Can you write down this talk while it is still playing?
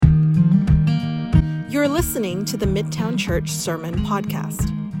You're listening to the Midtown Church Sermon Podcast.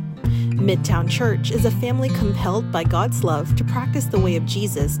 Midtown Church is a family compelled by God's love to practice the way of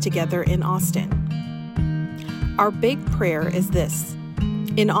Jesus together in Austin. Our big prayer is this: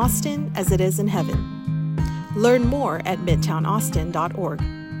 in Austin as it is in heaven. Learn more at midtownaustin.org.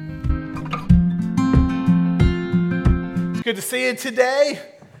 It's good to see you today.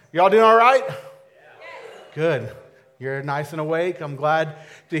 Y'all doing all right? Good. You're nice and awake. I'm glad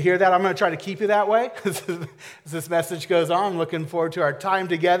to hear that. I'm going to try to keep you that way as this message goes on. I'm looking forward to our time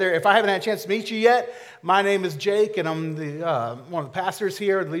together. If I haven't had a chance to meet you yet, my name is Jake, and I'm one of the pastors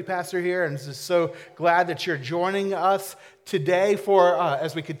here, the lead pastor here, and just so glad that you're joining us today for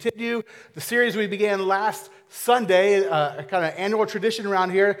as we continue the series we began last Sunday, a kind of annual tradition around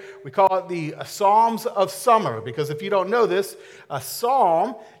here. We call it the Psalms of Summer, because if you don't know this, a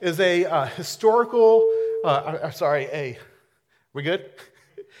psalm is a historical... we good?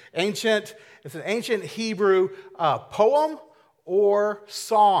 It's an ancient Hebrew poem or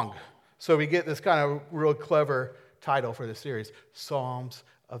song. So we get this kind of real clever title for the series, Psalms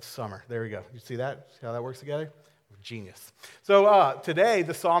of Summer. There we go. You see that? See how that works together? Genius. So today,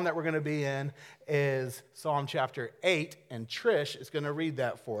 the psalm that we're going to be in is Psalm chapter 8, and Trish is going to read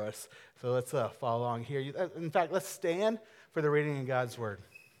that for us. So let's follow along here. In fact, let's stand for the reading of God's Word.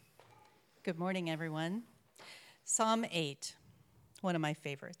 Good morning, everyone. Psalm 8, one of my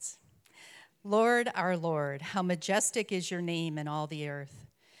favorites. Lord, our Lord, how majestic is your name in all the earth.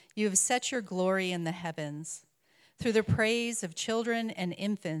 You have set your glory in the heavens. Through the praise of children and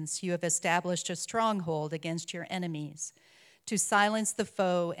infants, you have established a stronghold against your enemies, to silence the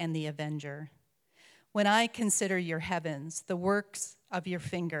foe and the avenger. When I consider your heavens, the works of your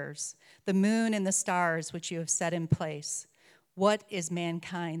fingers, the moon and the stars which you have set in place, what is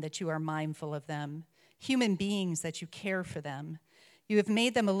mankind that you are mindful of them? Human beings that you care for them. You have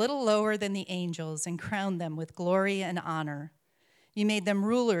made them a little lower than the angels and crowned them with glory and honor. You made them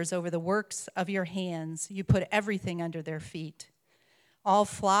rulers over the works of your hands. You put everything under their feet. All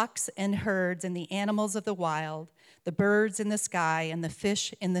flocks and herds and the animals of the wild, the birds in the sky and the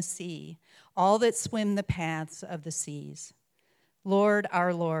fish in the sea, all that swim the paths of the seas. Lord,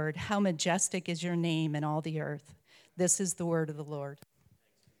 our Lord, how majestic is your name in all the earth. This is the word of the Lord.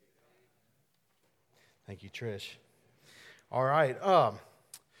 Thank you, Trish. All right.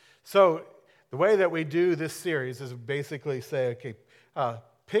 So the way that we do this series is basically say, okay,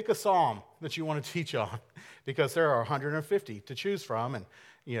 pick a psalm that you want to teach on, because there are 150 to choose from, and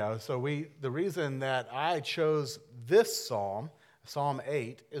so the reason that I chose this psalm, Psalm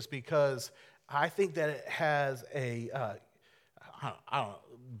 8, is because I think that it has I don't know,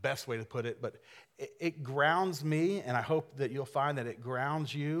 best way to put it, but it grounds me, and I hope that you'll find that it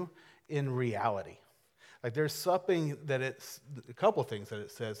grounds you in reality. Like there's something that a couple things that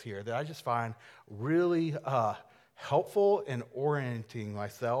it says here that I just find really helpful in orienting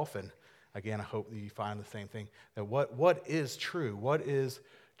myself. And again, I hope that you find the same thing, that what is true? What is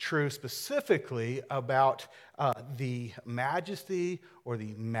true specifically about the majesty or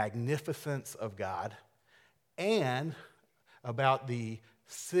the magnificence of God, and about the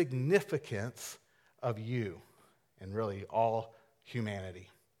significance of you and really all humanity.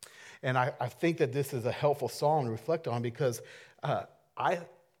 And I think that this is a helpful psalm to reflect on, because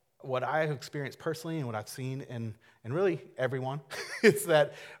what I have experienced personally and what I've seen in really everyone is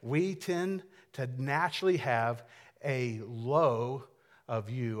that we tend to naturally have a low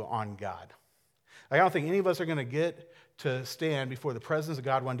view on God. Like, I don't think any of us are going to get to stand before the presence of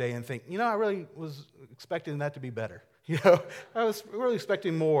God one day and think, I really was expecting that to be better. I was really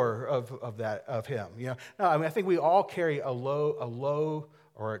expecting more of that of Him. No, I think we all carry a low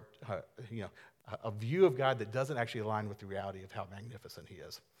or a view of God that doesn't actually align with the reality of how magnificent He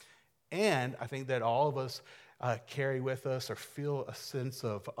is. And I think that all of us carry with us or feel a sense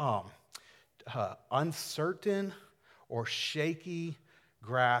of uncertain or shaky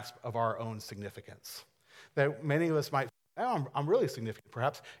grasp of our own significance. That many of us might, I'm really significant.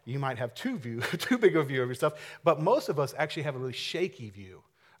 Perhaps you might have too big a view of yourself, but most of us actually have a really shaky view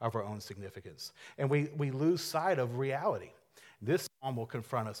of our own significance. And we lose sight of reality. This psalm will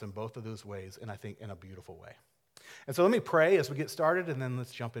confront us in both of those ways, and I think in a beautiful way. And so let me pray as we get started, and then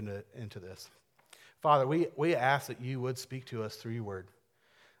let's jump into this. Father, we ask that you would speak to us through your word,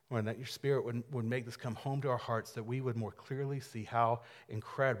 and that your Spirit would make this come home to our hearts, that we would more clearly see how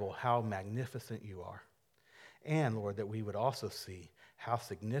incredible, how magnificent you are. And, Lord, that we would also see how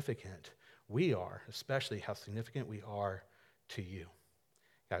significant we are, especially how significant we are to you.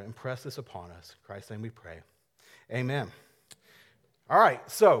 God, impress this upon us. In Christ's name we pray. Amen. All right,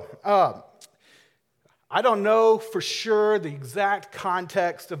 so I don't know for sure the exact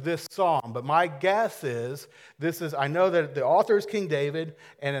context of this psalm, but my guess is I know that the author is King David,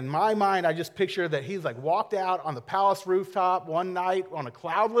 and in my mind, I just picture that he's like walked out on the palace rooftop one night on a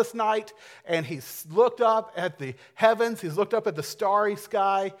cloudless night, and he's looked up at the heavens, he's looked up at the starry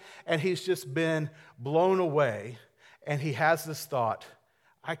sky, and he's just been blown away, and he has this thought,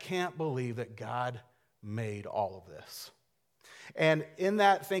 I can't believe that God made all of this. And in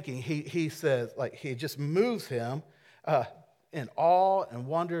that thinking, he says, like, he just moves him in awe and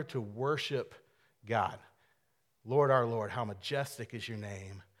wonder to worship God. Lord, our Lord, how majestic is your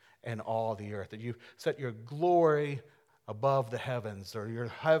name in all the earth, that you set your glory above the heavens, or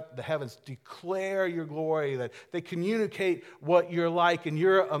the heavens declare your glory, that they communicate what you're like, and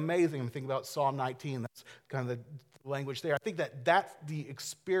you're amazing. I'm thinking about Psalm 19. That's kind of the language there. I think that's the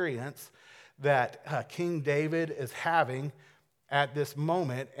experience that King David is having at this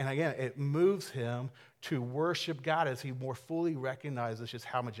moment, and again, it moves him to worship God as he more fully recognizes just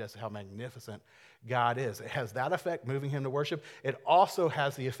how majestic, how magnificent God is. It has that effect, moving him to worship. It also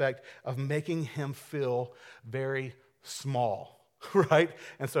has the effect of making him feel very small, right?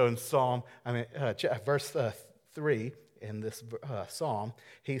 And so in verse 3 in this psalm,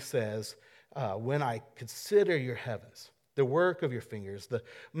 he says, when I consider your heavens, the work of your fingers, the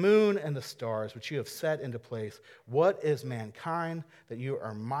moon and the stars which you have set into place. What is mankind that you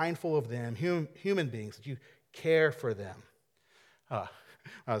are mindful of them, human beings, that you care for them? I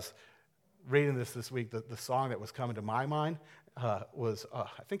was reading this week. The song that was coming to my mind was, I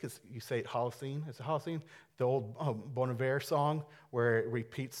think you say it Holocene. It's a Holocene, the old Bon Iver song where it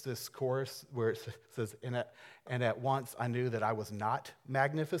repeats this chorus where it says, and at once I knew that I was not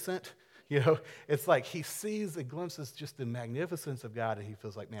magnificent. You know, it's like he sees and glimpses just the magnificence of God, and he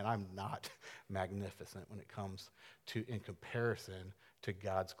feels like, man, I'm not magnificent when it comes to, in comparison to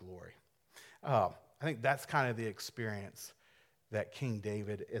God's glory. I think that's kind of the experience that King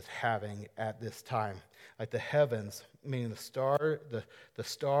David is having at this time. Like the heavens, meaning the stars, the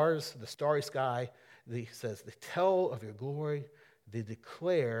starry sky, he says, they tell of your glory, they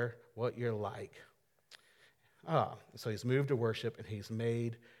declare what you're like. So he's moved to worship, and he's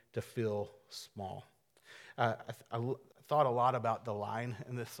made to feel small. I thought a lot about the line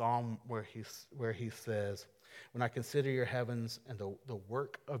in this psalm where he says, when I consider your heavens and the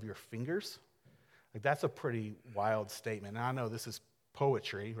work of your fingers. Like, that's a pretty wild statement. And I know this is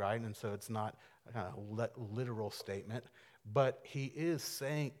poetry, right? And so it's not a kind of literal statement, but he is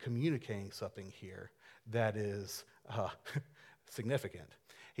communicating something here that is significant.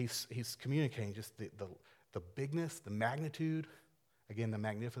 He's communicating just the bigness, the magnitude, again, the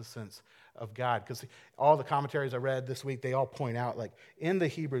magnificence of God. Because all the commentaries I read this week, they all point out, like, in the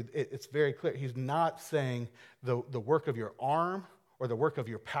Hebrew, it's very clear. He's not saying the work of your arm or the work of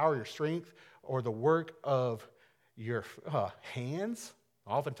your power, your strength, or the work of your hands.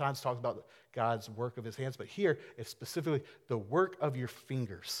 Oftentimes talks about God's work of his hands, but here it's specifically the work of your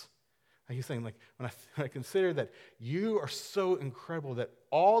fingers. And he's saying, like, when I consider that you are so incredible that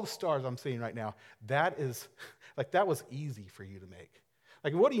all the stars I'm seeing right now, that was easy for you to make.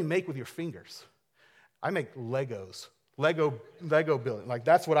 Like, what do you make with your fingers? I make Legos. Lego building. Like,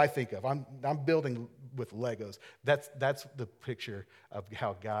 that's what I think of. I'm building with Legos. That's the picture of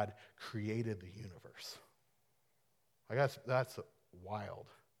how God created the universe. Like, that's wild,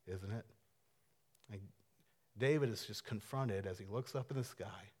 isn't it? Like, David is just confronted as he looks up in the sky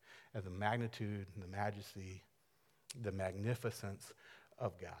at the magnitude and the majesty, the magnificence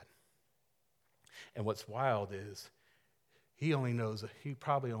of God. And what's wild is he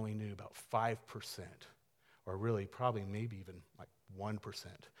probably only knew about 5%, or really probably maybe even like 1%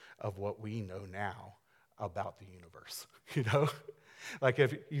 of what we know now about the universe, you know? Like,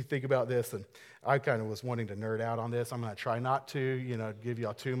 if you think about this, and I kind of was wanting to nerd out on this. I'm going to try not to, give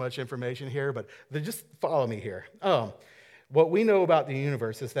y'all too much information here, but just follow me here. What we know about the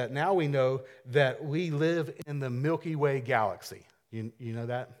universe is that now we know that we live in the Milky Way galaxy. You know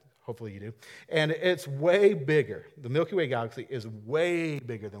that? Hopefully you do. And it's way bigger. The Milky Way galaxy is way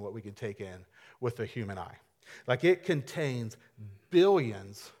bigger than what we can take in with the human eye. Like, it contains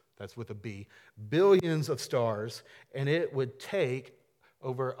billions, that's with a B, billions of stars, and it would take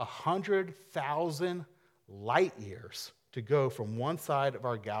over 100,000 light years to go from one side of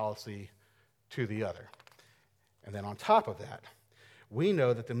our galaxy to the other. And then on top of that, we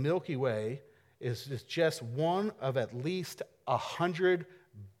know that the Milky Way is just one of at least 100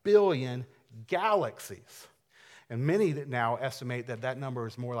 billion galaxies. And many now estimate that number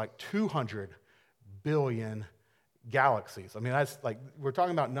is more like 200 billion galaxies. I mean, that's like, we're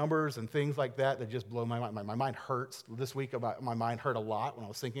talking about numbers and things like that just blow my mind. My mind hurts. This week, my mind hurt a lot when I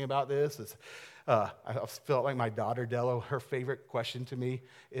was thinking about this. I felt like my daughter, Dello, her favorite question to me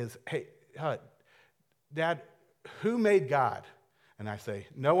is, hey, Dad, who made God? And I say,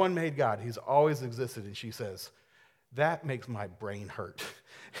 no one made God. He's always existed. And she says, that makes my brain hurt.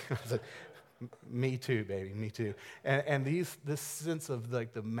 I said, me too, baby, me too. And this sense of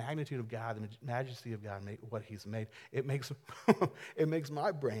like the magnitude of God, the majesty of God, what He's made, it makes it makes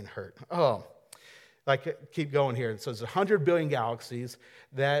my brain hurt. Oh, like keep going here. So there's 100 billion galaxies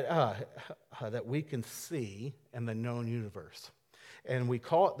that we can see in the known universe, and we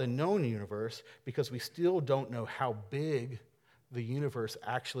call it the known universe because we still don't know how big the universe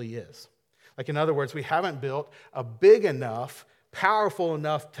actually is. Like, in other words, we haven't built a big enough, powerful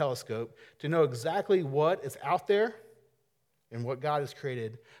enough telescope to know exactly what is out there and what God has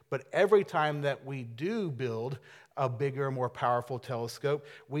created. But every time that we do build a bigger, more powerful telescope,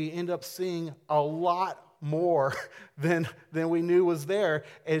 we end up seeing a lot more than we knew was there.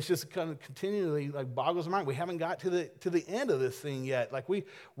 And it's just kind of continually like boggles our mind. We haven't got to the end of this thing yet. Like we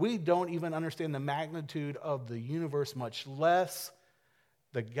don't even understand the magnitude of the universe, much less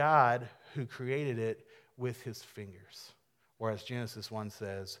the God who created it with His fingers. Or as Genesis 1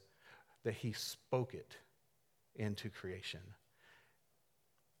 says, that He spoke it into creation.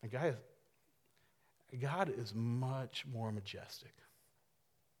 And guys, God is much more majestic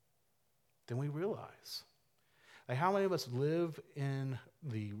than we realize. Like, how many of us live in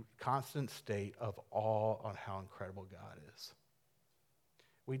the constant state of awe on how incredible God is?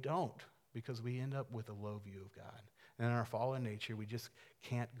 We don't, because we end up with a low view of God. And in our fallen nature, we just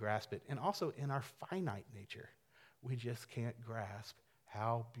can't grasp it. And also in our finite nature, we just can't grasp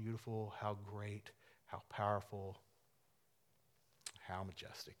how beautiful, how great, how powerful, how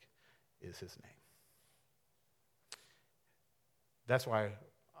majestic is His name. That's why,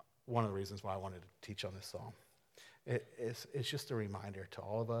 one of the reasons why I wanted to teach on this psalm. It's just a reminder to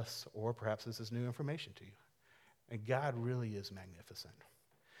all of us, or perhaps this is new information to you. And God really is magnificent.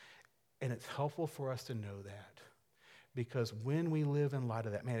 And it's helpful for us to know that. Because when we live in light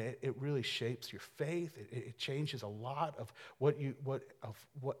of that, man, it really shapes your faith. It changes a lot of what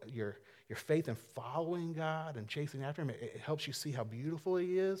your faith in following God and chasing after Him. It helps you see how beautiful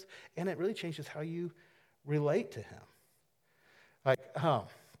He is, and it really changes how you relate to Him. Like,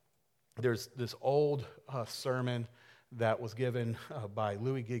 there's this old sermon that was given by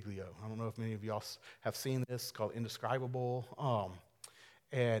Louis Giglio. I don't know if many of y'all have seen this, called Indescribable.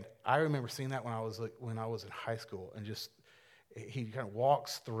 And I remember seeing that when I was in high school, and just he kind of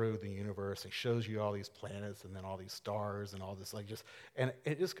walks through the universe and shows you all these planets and then all these stars and all this and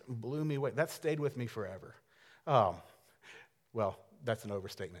it just blew me away. That stayed with me forever. Well, that's an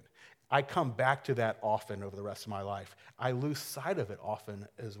overstatement. I come back to that often over the rest of my life. I lose sight of it often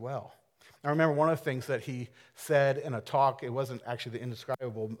as well. I remember one of the things that he said in a talk. It wasn't actually the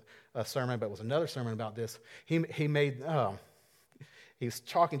Indescribable sermon, but it was another sermon about this. He made. He's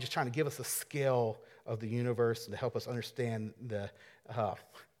talking, just trying to give us a scale of the universe and to help us understand the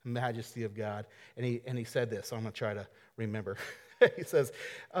majesty of God. And he said this, so I'm going to try to remember. He says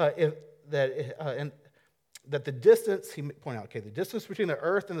that the distance, he pointed out, the distance between the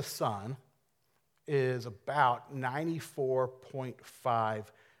earth and the sun is about 94.5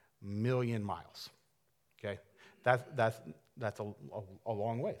 million miles. Okay, that's a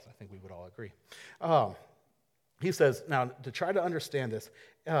long ways. I think we would all agree. He says, now, to try to understand this,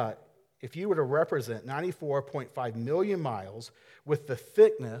 if you were to represent 94.5 million miles with the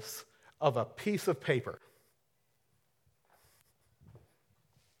thickness of a piece of paper,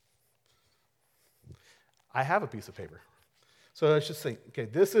 I have a piece of paper. So let's just think, okay,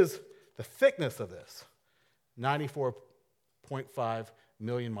 this is the thickness of this, 94.5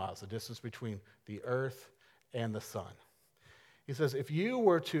 million miles, the distance between the earth and the sun. He says, if you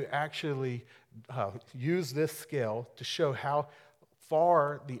were to actually use this scale to show how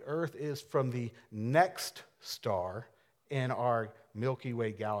far the earth is from the next star in our Milky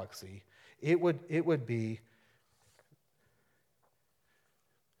Way galaxy, it would be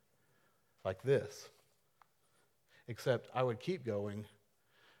like this. Except I would keep going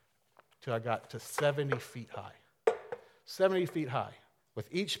till I got to 70 feet high. 70 feet high, with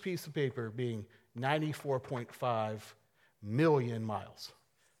each piece of paper being 94.5 million miles.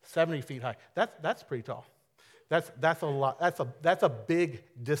 70 feet high. That's pretty tall. That's a lot. That's a big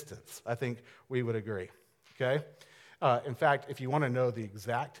distance, I think we would agree. Okay? In fact, if you want to know the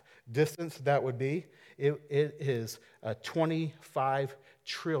exact distance that would be, it is 25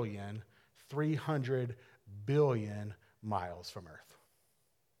 trillion 300 billion miles from Earth.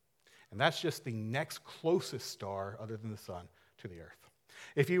 And that's just the next closest star, other than the sun, to the earth.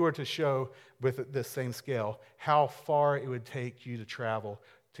 If you were to show with this same scale how far it would take you to travel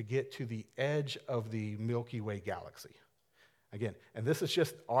to get to the edge of the Milky Way galaxy, again, and this is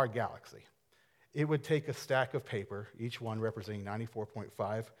just our galaxy, it would take a stack of paper, each one representing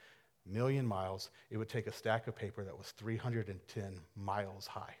 94.5 million miles. It would take a stack of paper that was 310 miles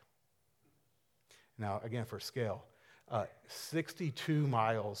high. Now, again, for scale, 62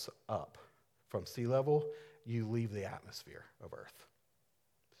 miles up from sea level, you leave the atmosphere of Earth.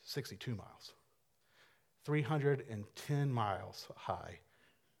 62 miles. 310 miles high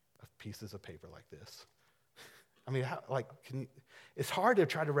of pieces of paper like this. I mean, it's hard to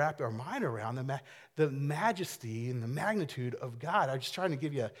try to wrap our mind around the majesty and the magnitude of God. I'm just trying to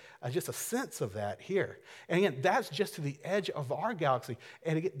give you just a sense of that here. And again, that's just to the edge of our galaxy.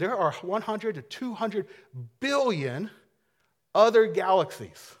 And again, there are 100 to 200 billion other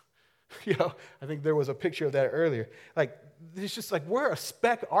galaxies. I think there was a picture of that earlier. It's just like we're a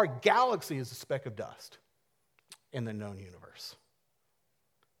speck, our galaxy is a speck of dust in the known universe.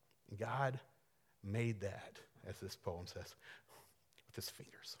 God made that, as this poem says, with his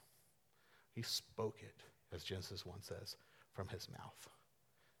fingers. He spoke it, as Genesis 1 says, from his mouth.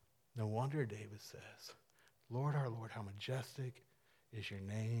 No wonder David says, Lord, our Lord, how majestic is your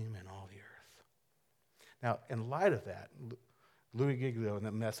name in all the earth. Now, in light of that, Louis Giglio in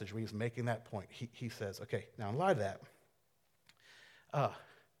that message, when he's making that point, he says, okay, now in light of that,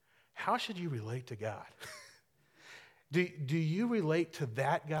 how should you relate to God? Do you relate to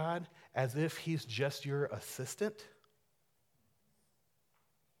that God as if he's just your assistant?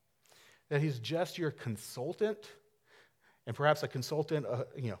 That he's just your consultant? And perhaps a consultant,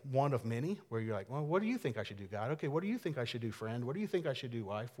 one of many, where you're like, well, what do you think I should do, God? Okay, what do you think I should do, friend? What do you think I should do,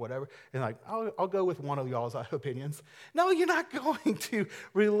 wife? Whatever. And I'll go with one of y'all's opinions. No, you're not going to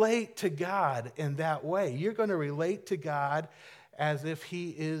relate to God in that way. You're going to relate to God as if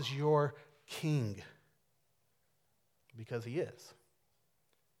he is your king. Because he is.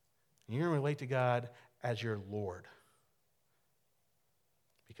 And you're going to relate to God as your Lord.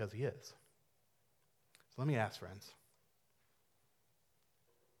 Because he is. So let me ask, friends.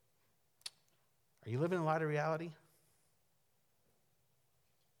 Are you living in light of reality?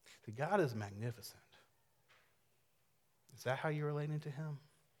 See, God is magnificent. Is that how you're relating to him?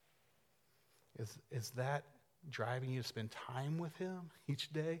 Is that driving you to spend time with him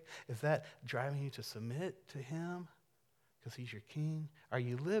each day? Is that driving you to submit to him because he's your king? Are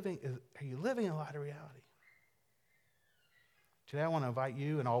you living in light of reality? Today I want to invite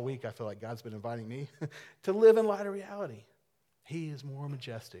you, and all week I feel like God's been inviting me to live in light of reality. He is more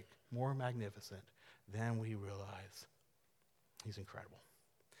majestic, more magnificent than we realize. He's incredible.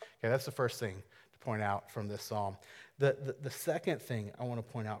 Okay, that's the first thing to point out from this psalm. The second thing I want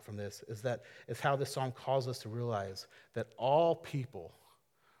to point out from this is how this psalm calls us to realize that all people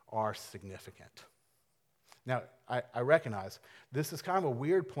are significant. Now, I recognize this is kind of a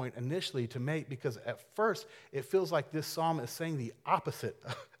weird point initially to make because at first it feels like this psalm is saying the opposite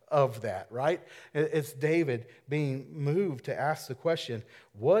of that, right? It's David being moved to ask the question,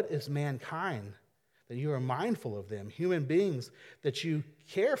 what is mankind that you are mindful of them, human beings that you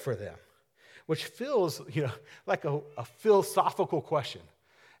care for them? Which feels, like a philosophical question.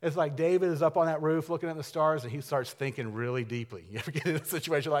 It's like David is up on that roof looking at the stars and he starts thinking really deeply. You ever get in a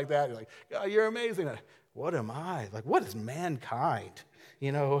situation like that? You're like, God, you're amazing. What am I? Like, what is mankind?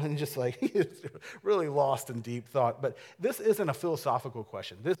 And just like, he's really lost in deep thought. But this isn't a philosophical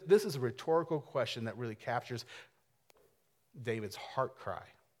question. This is a rhetorical question that really captures David's heart cry.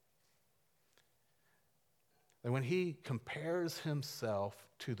 And when he compares himself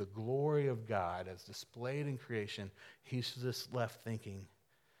to the glory of God as displayed in creation, he's just left thinking,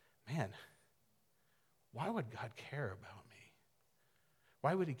 man, why would God care about me?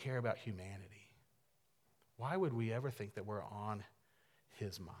 Why would he care about humanity? Why would we ever think that we're on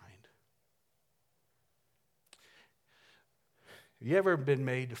his mind? Have you ever been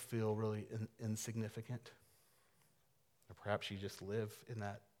made to feel really insignificant? Or perhaps you just live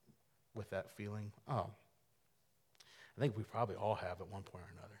with that feeling? Oh, I think we probably all have at one point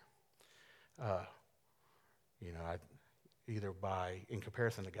or another. Either in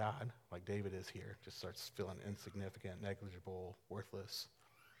comparison to God, like David is here, just starts feeling insignificant, negligible, worthless.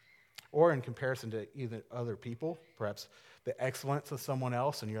 Or in comparison to either other people, perhaps the excellence of someone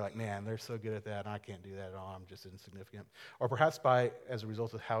else, and you're like, man, they're so good at that, and I can't do that at all, I'm just insignificant. Or perhaps as a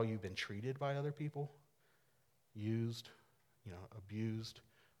result of how you've been treated by other people, used, abused,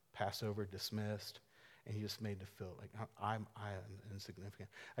 passed over, dismissed, and you just made to feel like I am insignificant.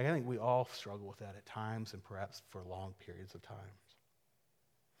 I think we all struggle with that at times and perhaps for long periods of time.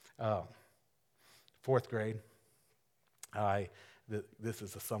 Fourth grade, this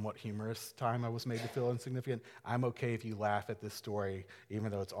is a somewhat humorous time I was made to feel insignificant. I'm okay if you laugh at this story,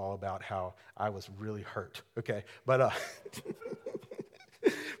 even though it's all about how I was really hurt, okay? But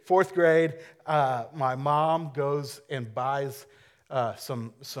fourth grade, my mom goes and buys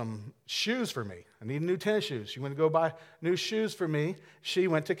some shoes for me. I need new tennis shoes. She went to go buy new shoes for me. She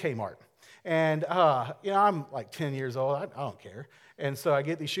went to Kmart. And, I'm like 10 years old. I don't care. And so I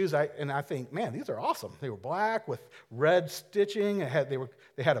get these shoes, and I think, man, these are awesome. They were black with red stitching.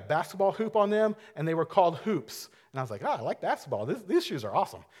 They had a basketball hoop on them, and they were called hoops. And I was like, I like basketball. These shoes are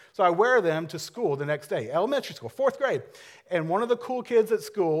awesome. So I wear them to school the next day, elementary school, fourth grade. And one of the cool kids at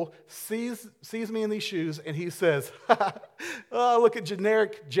school sees me in these shoes, and he says, oh, look at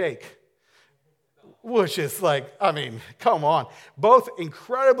generic Jake. Which is like, come on. Both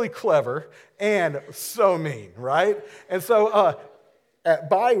incredibly clever and so mean, right? And so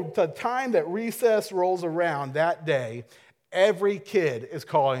by the time that recess rolls around that day, every kid is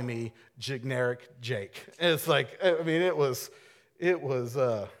calling me generic Jake. And it's like, it was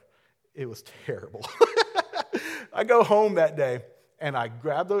terrible. I go home that day and I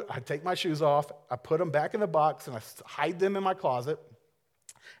take my shoes off, I put them back in the box, and I hide them in my closet,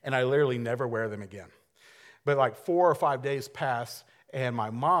 and I literally never wear them again. But like 4 or 5 days pass, and my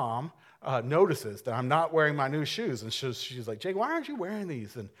mom notices that I'm not wearing my new shoes. And she's like, Jake, why aren't you wearing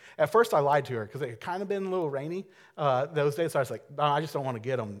these? And at first I lied to her because it had kind of been a little rainy those days. So I was like, no, I just don't want to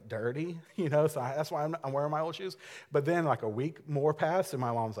get them dirty, so that's why I'm wearing my old shoes. But then like a week more passed, and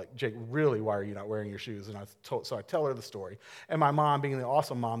my mom's like, Jake, really, why are you not wearing your shoes? And so I tell her the story. And my mom, being the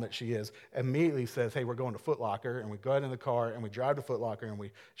awesome mom that she is, immediately says, hey, we're going to Foot Locker. And we go out in the car, and we drive to Foot Locker, and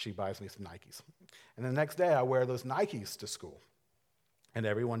she buys me some Nikes. And the next day I wear those Nikes to school. And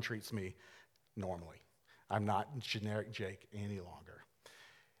everyone treats me normally. I'm not generic Jake any longer.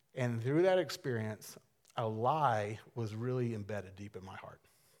 And through that experience, a lie was really embedded deep in my heart.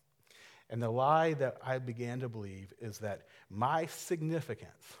 And the lie that I began to believe is that my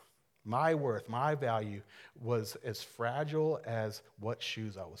significance, my worth, my value was as fragile as what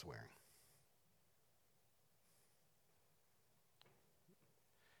shoes I was wearing.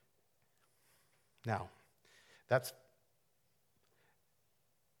 Now, that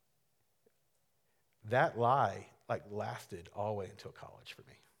lie lasted all the way until college for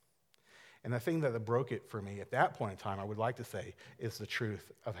me. And the thing that broke it for me at that point in time, I would like to say, is the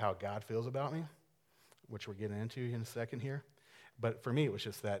truth of how God feels about me, which we're getting into in a second here. But for me, it was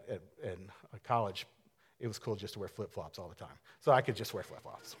just that in college, it was cool just to wear flip-flops all the time. So I could just wear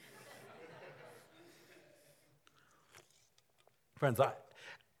flip-flops. Friends,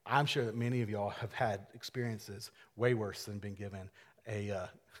 I'm sure that many of y'all have had experiences way worse than being given a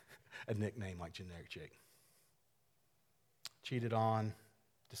nickname like generic Jake. Cheated on,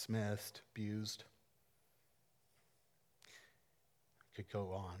 dismissed, abused. Could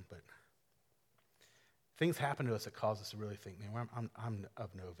go on, but things happen to us that cause us to really think, man, I'm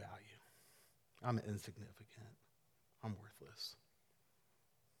of no value. I'm insignificant. I'm worthless.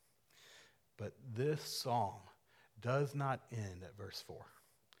 But this psalm does not end at verse 4.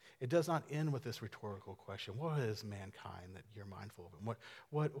 It does not end with this rhetorical question. What is mankind that you're mindful of them?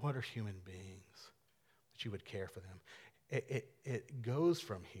 What are human beings that you would care for them? It goes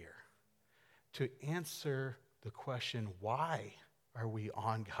from here to answer the question, why are we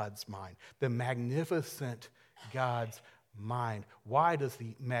on God's mind? The magnificent God's mind. Why does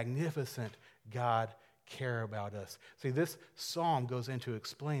the magnificent God care about us? See, this psalm goes in to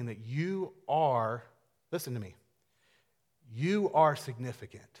explain that you are, listen to me, you are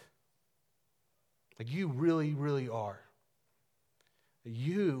significant. Like you really, really are.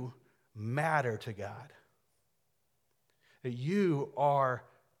 You matter to God. That you are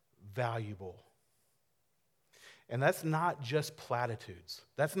valuable. And that's not just platitudes.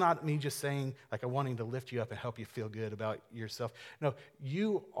 That's not me just saying, like, I'm wanting to lift you up and help you feel good about yourself. No,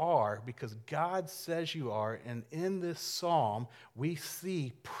 you are because God says you are. And in this psalm, we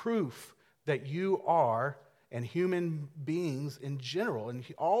see proof that you are, and human beings in general, and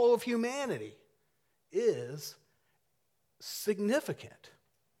all of humanity is significant.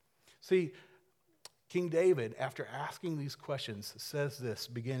 See, King David, after asking these questions, says this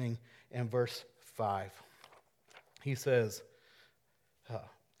beginning in verse 5. He says,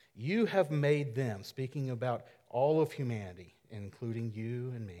 you have made them, speaking about all of humanity, including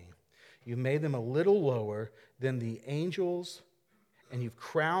you and me, you've made them a little lower than the angels, and you've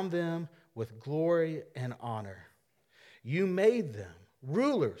crowned them with glory and honor. You made them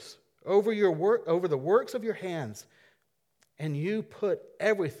rulers over the works of your hands, and you put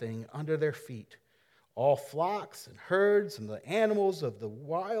everything under their feet, all flocks and herds and the animals of the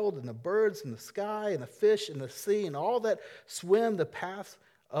wild and the birds in the sky and the fish in the sea and all that swim the paths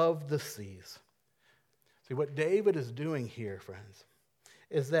of the seas. See, what David is doing here, friends,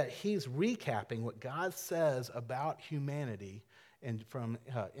 is that he's recapping what God says about humanity in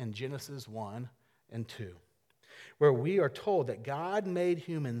Genesis 1 and 2, where we are told that God made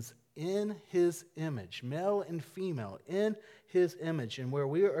humans in his image, male and female, in his image, and where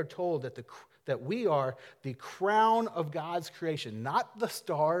we are told that we are the crown of God's creation, not the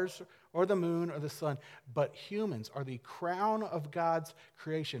stars or the moon or the sun, but humans are the crown of God's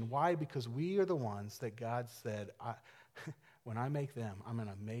creation. Why? Because we are the ones that God said, when I make them, I'm going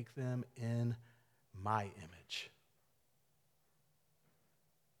to make them in my image.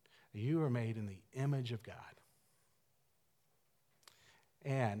 You are made in the image of God.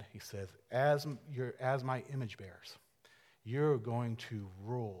 And he says, as my image bearers, you're going to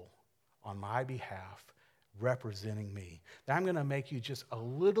rule on my behalf, representing me. Now, I'm going to make you just a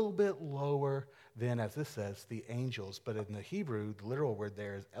little bit lower than, as this says, the angels. But in the Hebrew, the literal word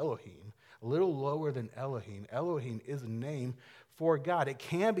there is Elohim. A little lower than Elohim. Elohim is a name for God. It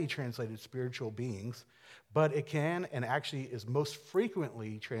can be translated spiritual beings, but it can and actually is most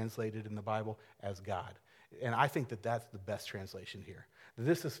frequently translated in the Bible as God. And I think that that's the best translation here.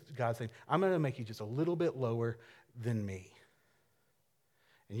 This is God saying, I'm going to make you just a little bit lower than me.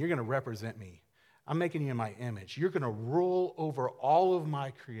 And you're going to represent me. I'm making you in my image. You're going to rule over all of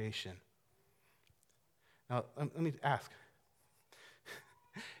my creation. Now, let me ask.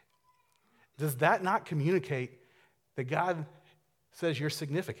 Does that not communicate that God says you're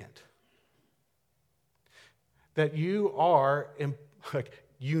significant? That you are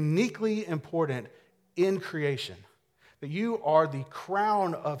uniquely important in creation? That you are the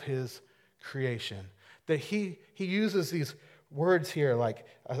crown of his creation? That he uses these words here like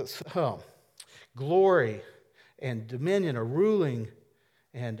glory and dominion or ruling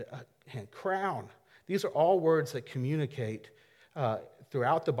and crown. These are all words that communicate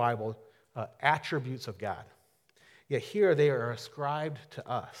throughout the Bible attributes of God. Yet here they are ascribed to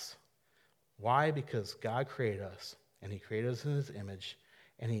us. Why? Because God created us, and he created us in his image,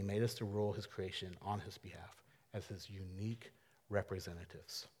 and he made us to rule his creation on his behalf as his unique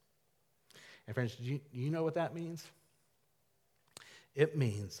representatives. And friends, do you know what that means? It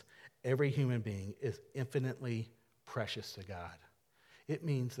means every human being is infinitely precious to God. It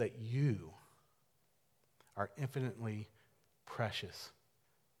means that you are infinitely precious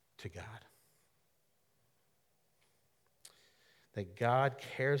to God. That God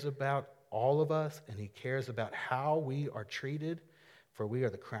cares about all of us, and he cares about how we are treated, for we are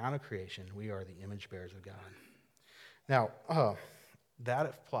the crown of creation. We are the image bearers of God. Now, that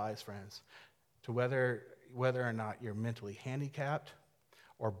applies, friends, to whether or not you're mentally handicapped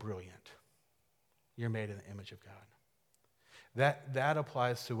or brilliant. You're made in the image of God. That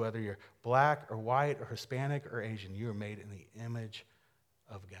applies to whether you're black or white or Hispanic or Asian. You are made in the image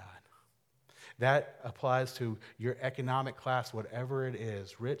of God. That applies to your economic class, whatever it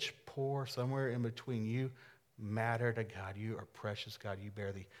is, rich, poor, somewhere in between. You matter to God. You are precious, God. You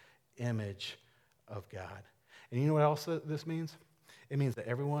bear the image of God. And you know what else this means? It means that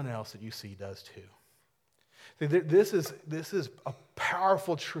everyone else that you see does too. See, this is a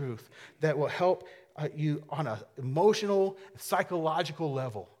powerful truth that will help you on an emotional, psychological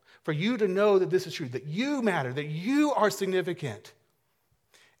level. For you to know that this is true, that you matter, that you are significant.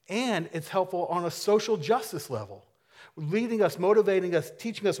 And it's helpful on a social justice level, leading us, motivating us,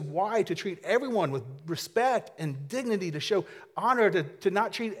 teaching us why to treat everyone with respect and dignity, to show honor, to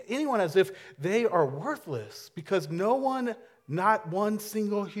not treat anyone as if they are worthless, because no one, not one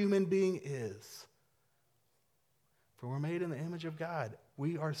single human being is. For we're made in the image of God.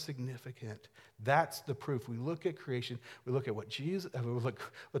 We are significant. That's the proof. We look at creation. We look at what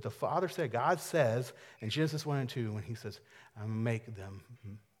what the Father said, God says in Genesis 1 and 2 when he says, I make them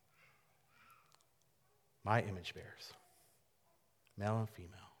my image bearers, male and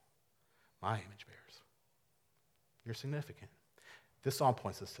female, my image bearers. You're significant. This psalm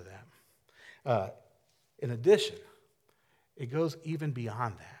points us to that. In addition, it goes even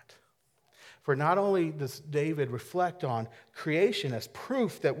beyond that. For not only does David reflect on creation as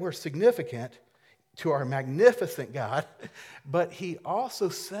proof that we're significant to our magnificent God, but he also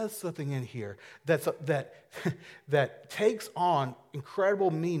says something in here that takes on incredible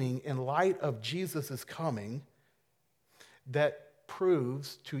meaning in light of Jesus' coming, that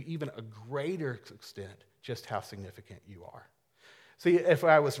proves to even a greater extent just how significant you are. See, if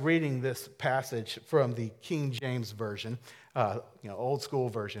I was reading this passage from the King James Version, old school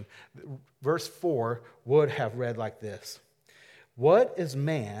version, verse 4 would have read like this: What is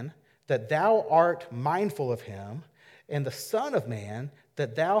man that thou art mindful of him, and the Son of Man,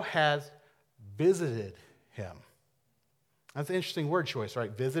 that thou hast visited him. That's an interesting word choice,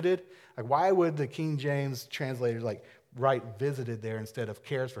 right? Visited. Like, why would the King James translators write visited there instead of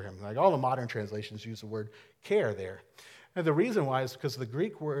cares for him? Like, all the modern translations use the word care there. And the reason why is because the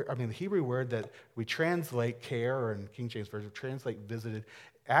Hebrew word that we translate care, or in King James Version translate visited,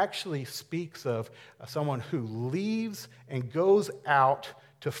 actually speaks of someone who leaves and goes out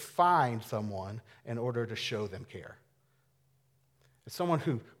to find someone in order to show them care. It's someone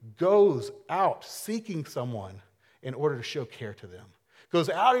who goes out seeking someone in order to show care to them. Goes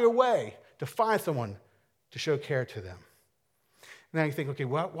out of your way to find someone to show care to them. Now you think, okay,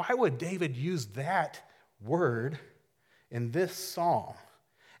 well, why would David use that word in this psalm?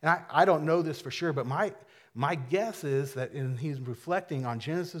 And I don't know this for sure, but my guess is that he's reflecting on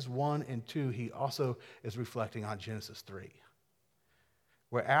Genesis 1 and 2, he also is reflecting on Genesis 3.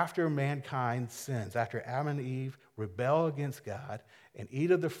 Where after mankind sins, after Adam and Eve rebel against God and eat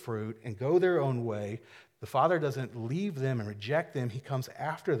of the fruit and go their own way, the Father doesn't leave them and reject them. He comes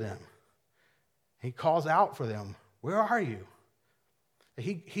after them. He calls out for them. Where are you?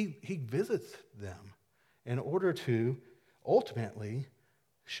 He visits them in order to ultimately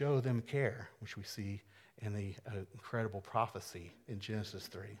show them care, which we see in the incredible prophecy in Genesis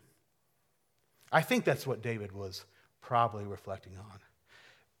 3. I think that's what David was probably reflecting on.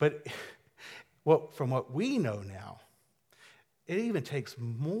 But from what we know now, it even takes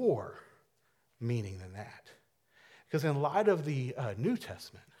more meaning than that. Because in light of the New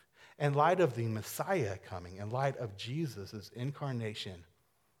Testament, in light of the Messiah coming, in light of Jesus' incarnation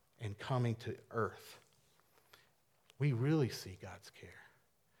and coming to earth, we really see God's care.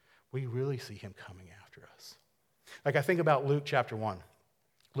 We really see him coming after us. Like, I think about Luke chapter 1.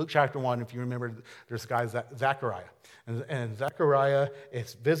 Luke chapter 1, if you remember, there's a guy, Zechariah. And Zechariah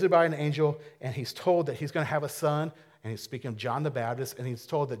is visited by an angel, and he's told that he's going to have a son, and he's speaking of John the Baptist, and he's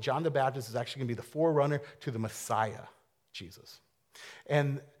told that John the Baptist is actually going to be the forerunner to the Messiah, Jesus.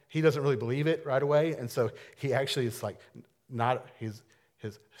 And he doesn't really believe it right away, and so he actually is not his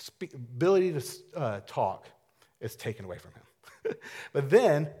ability to talk is taken away from him. But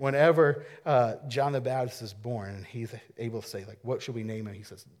then, whenever John the Baptist is born, and he's able to say, what should we name him? He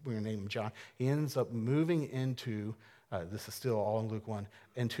says, we're going to name him John. He ends up moving into, this is still all in Luke 1,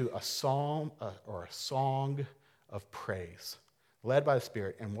 into a psalm or a song of praise, led by the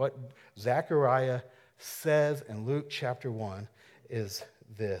Spirit. And what Zechariah says in Luke chapter 1 is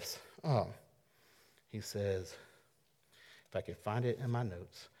this. He says, if I can find it in my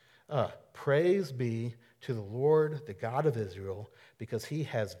notes, praise be to the Lord, the God of Israel, because he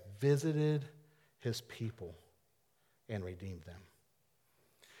has visited his people and redeemed them.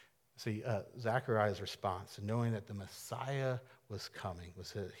 See, Zechariah's response, knowing that the Messiah was coming,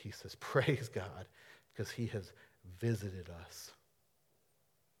 he says, praise God, because he has visited us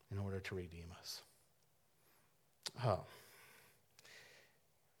in order to redeem us.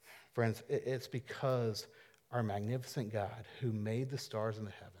 Friends, it's because our magnificent God, who made the stars in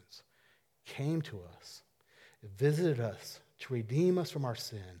the heavens, came to us, visited us to redeem us from our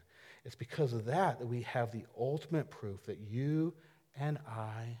sin. It's because of that we have the ultimate proof that you and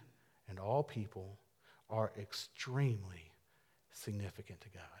I and all people are extremely significant to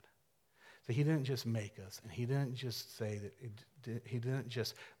God. So he didn't just make us, and he didn't just say that he didn't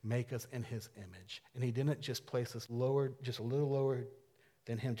just make us in his image, and he didn't just place us lower, just a little lower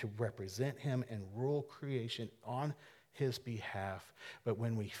than him to represent him and rule creation on his behalf. But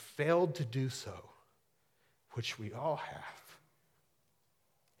when we failed to do so, which we all have,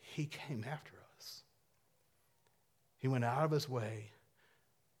 he came after us. He went out of his way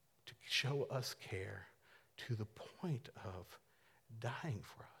to show us care to the point of dying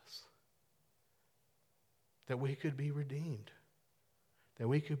for us, that we could be redeemed, that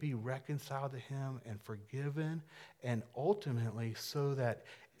we could be reconciled to him and forgiven, and ultimately so that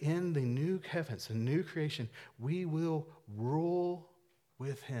in the new heavens, the new creation, we will rule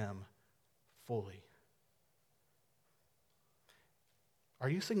with him fully. Are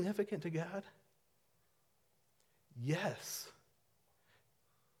you significant to God? Yes.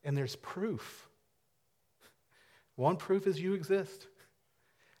 And there's proof. One proof is you exist.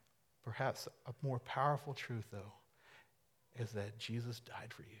 Perhaps a more powerful truth, though, is that Jesus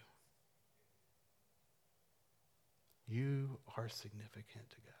died for you. You are significant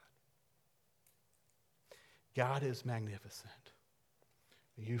to God. God is magnificent.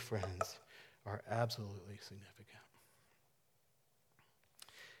 You, friends, are absolutely significant.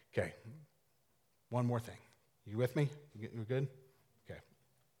 Okay, one more thing. You with me? You good? Okay.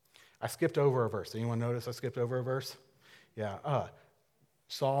 I skipped over a verse. Anyone notice I skipped over a verse? Yeah.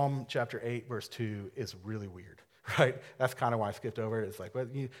 Psalm chapter 8, verse 2 is really weird, right? That's kind of why I skipped over it. It's like,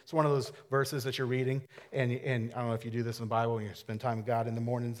 it's one of those verses that you're reading, and I don't know if you do this in the Bible, and you spend time with God in the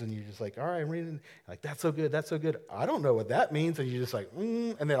mornings, and you're just like, all right, I'm reading, like, that's so good, that's so good. I don't know what that means, and you're just like,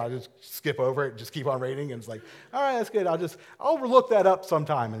 and then I'll just skip over it, just keep on reading, and it's like, all right, that's good. I'll look that up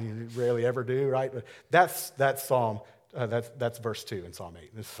sometime, and you rarely ever do, right? But that's Psalm, that's verse 2 in Psalm 8.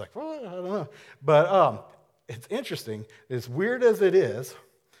 It's like, well, I don't know. But it's interesting, as weird as it is,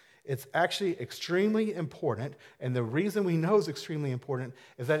 it's actually extremely important, and the reason we know it's extremely important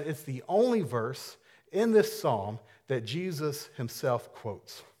is that it's the only verse in this psalm that Jesus himself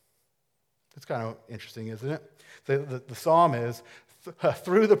quotes. It's kind of interesting, isn't it? The psalm is,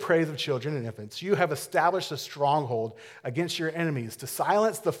 through the praise of children and infants, you have established a stronghold against your enemies to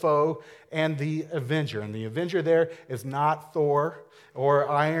silence the foe and the avenger. And the avenger there is not Thor or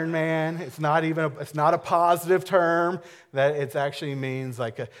Iron Man. It's not a positive term. That it actually means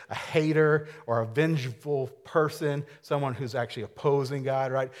like a hater or a vengeful person, someone who's actually opposing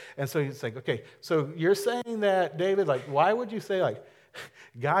God, right? And so it's like, okay, so you're saying that, David, like, why would you say like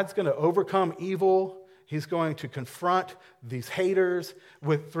God's going to overcome evil? He's going to confront these haters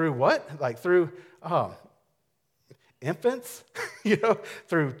through what? Like through infants,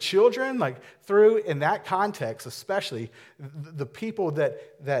 through children, like through, in that context especially, the people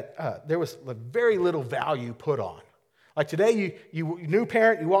that there was very little value put on. Like today, you new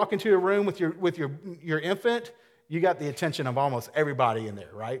parent, you walk into a room with your infant, you got the attention of almost everybody in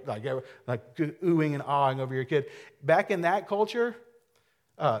there, right? Like oohing and awing over your kid. Back in that culture,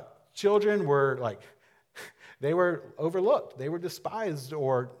 children were like, they were overlooked. They were despised,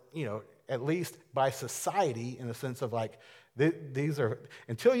 or, at least by society, in the sense of like, these are,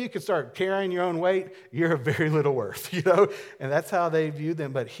 until you can start carrying your own weight, you're of very little worth, And that's how they viewed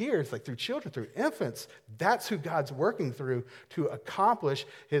them. But here, it's like through children, through infants, that's who God's working through to accomplish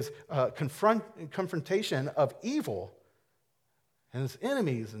his confrontation of evil and his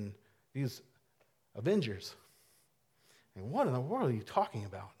enemies and these avengers. And what in the world are you talking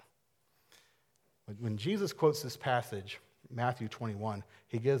about? When Jesus quotes this passage, Matthew 21,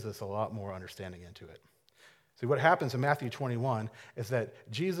 he gives us a lot more understanding into it. See, what happens in Matthew 21 is that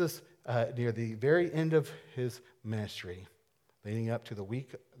Jesus, near the very end of his ministry, leading up to the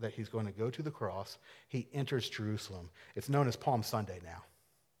week that he's going to go to the cross, he enters Jerusalem. It's known as Palm Sunday now.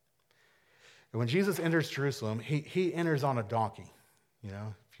 And when Jesus enters Jerusalem, he enters on a donkey,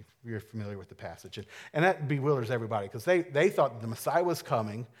 if you're familiar with the passage. And that bewilders everybody, because they thought that the Messiah was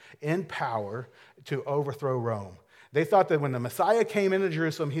coming in power to overthrow Rome. They thought that when the Messiah came into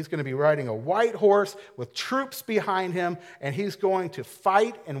Jerusalem, he's going to be riding a white horse with troops behind him, and he's going to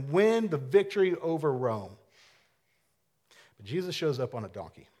fight and win the victory over Rome. But Jesus shows up on a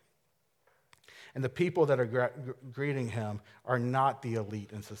donkey. And the people that are greeting him are not the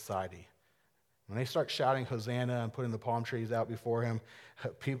elite in society. When they start shouting Hosanna and putting the palm trees out before him,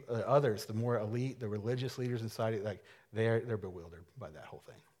 others, the more elite, the religious leaders in society, like they're bewildered by that whole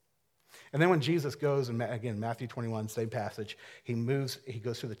thing. And then when Jesus goes, and again, Matthew 21, same passage, he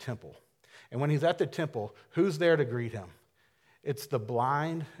goes to the temple. And when he's at the temple, who's there to greet him? It's the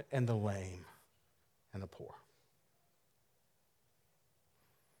blind and the lame and the poor.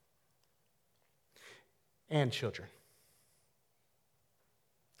 And children.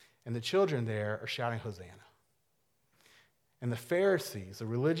 And the children there are shouting Hosanna. And the Pharisees, the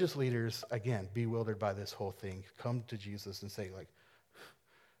religious leaders, again, bewildered by this whole thing, come to Jesus and say, like,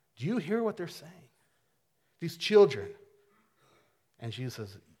 do you hear what they're saying? These children. And Jesus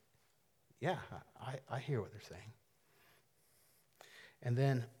says, yeah, I hear what they're saying. And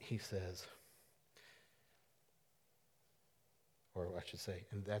then he says, or I should say,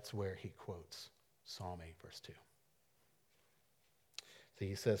 and that's where he quotes Psalm 8, verse 2. So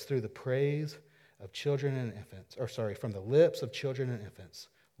he says, through the praise of children and infants, from the lips of children and infants,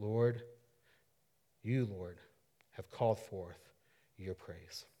 Lord, you, Lord, have called forth your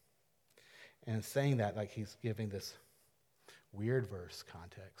praise. And saying that, like he's giving this weird verse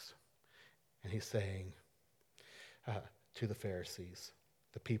context. And he's saying to the Pharisees,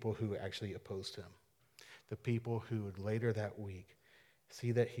 the people who actually opposed him, the people who would later that week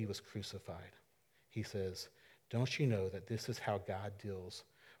see that he was crucified, he says, don't you know that this is how God deals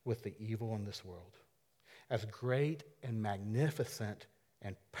with the evil in this world? As great and magnificent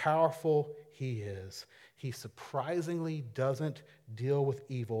and powerful he is, he surprisingly doesn't deal with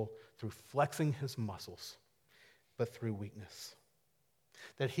evil through flexing his muscles, but through weakness.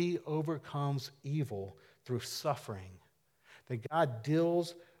 That he overcomes evil through suffering. That God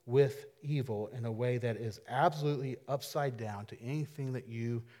deals with evil in a way that is absolutely upside down to anything that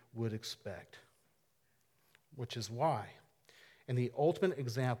you would expect. Which is why in the ultimate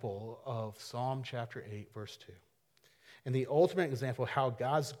example of Psalm chapter 8, verse 2. And the ultimate example of how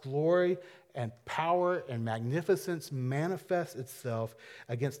God's glory and power and magnificence manifests itself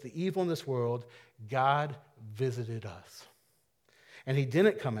against the evil in this world, God visited us. And he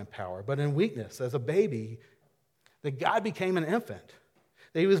didn't come in power, but in weakness. As a baby, that God became an infant.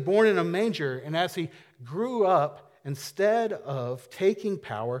 That he was born in a manger, and as he grew up, instead of taking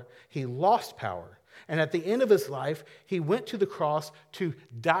power, he lost power. And at the end of his life, he went to the cross to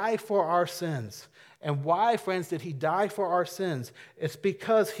die for our sins. And why, friends, did he die for our sins? It's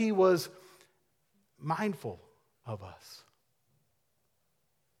because he was mindful of us.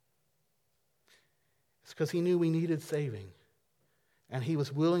 It's because he knew we needed saving. And he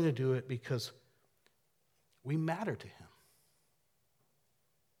was willing to do it because we matter to him.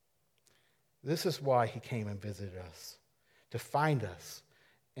 This is why he came and visited us, to find us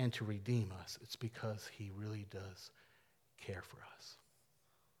and to redeem us. It's because he really does care for us.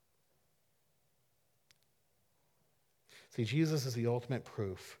 See, Jesus is the ultimate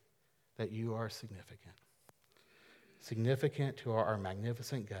proof that you are significant. Significant to our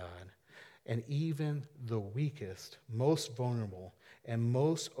magnificent God, and even the weakest, most vulnerable, and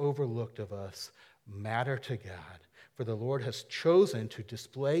most overlooked of us matter to God. For the Lord has chosen to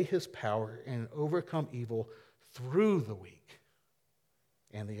display his power and overcome evil through the weak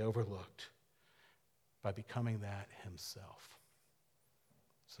and the overlooked by becoming that himself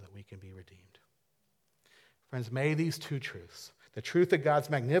so that we can be redeemed. Friends, may these two truths, the truth of God's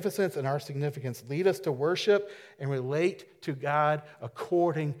magnificence and our significance, lead us to worship and relate to God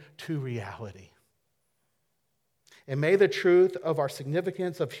according to reality. And may the truth of our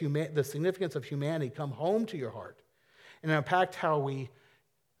significance of the significance of humanity come home to your heart and impact how we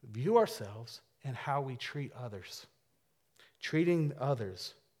view ourselves and how we treat others. Treating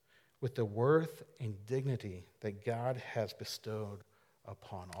others with the worth and dignity that God has bestowed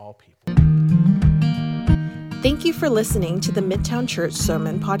upon all people. Thank you for listening to the Midtown Church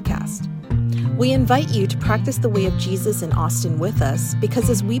Sermon Podcast. We invite you to practice the way of Jesus in Austin with us, because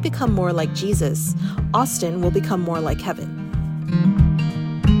as we become more like Jesus, Austin will become more like heaven.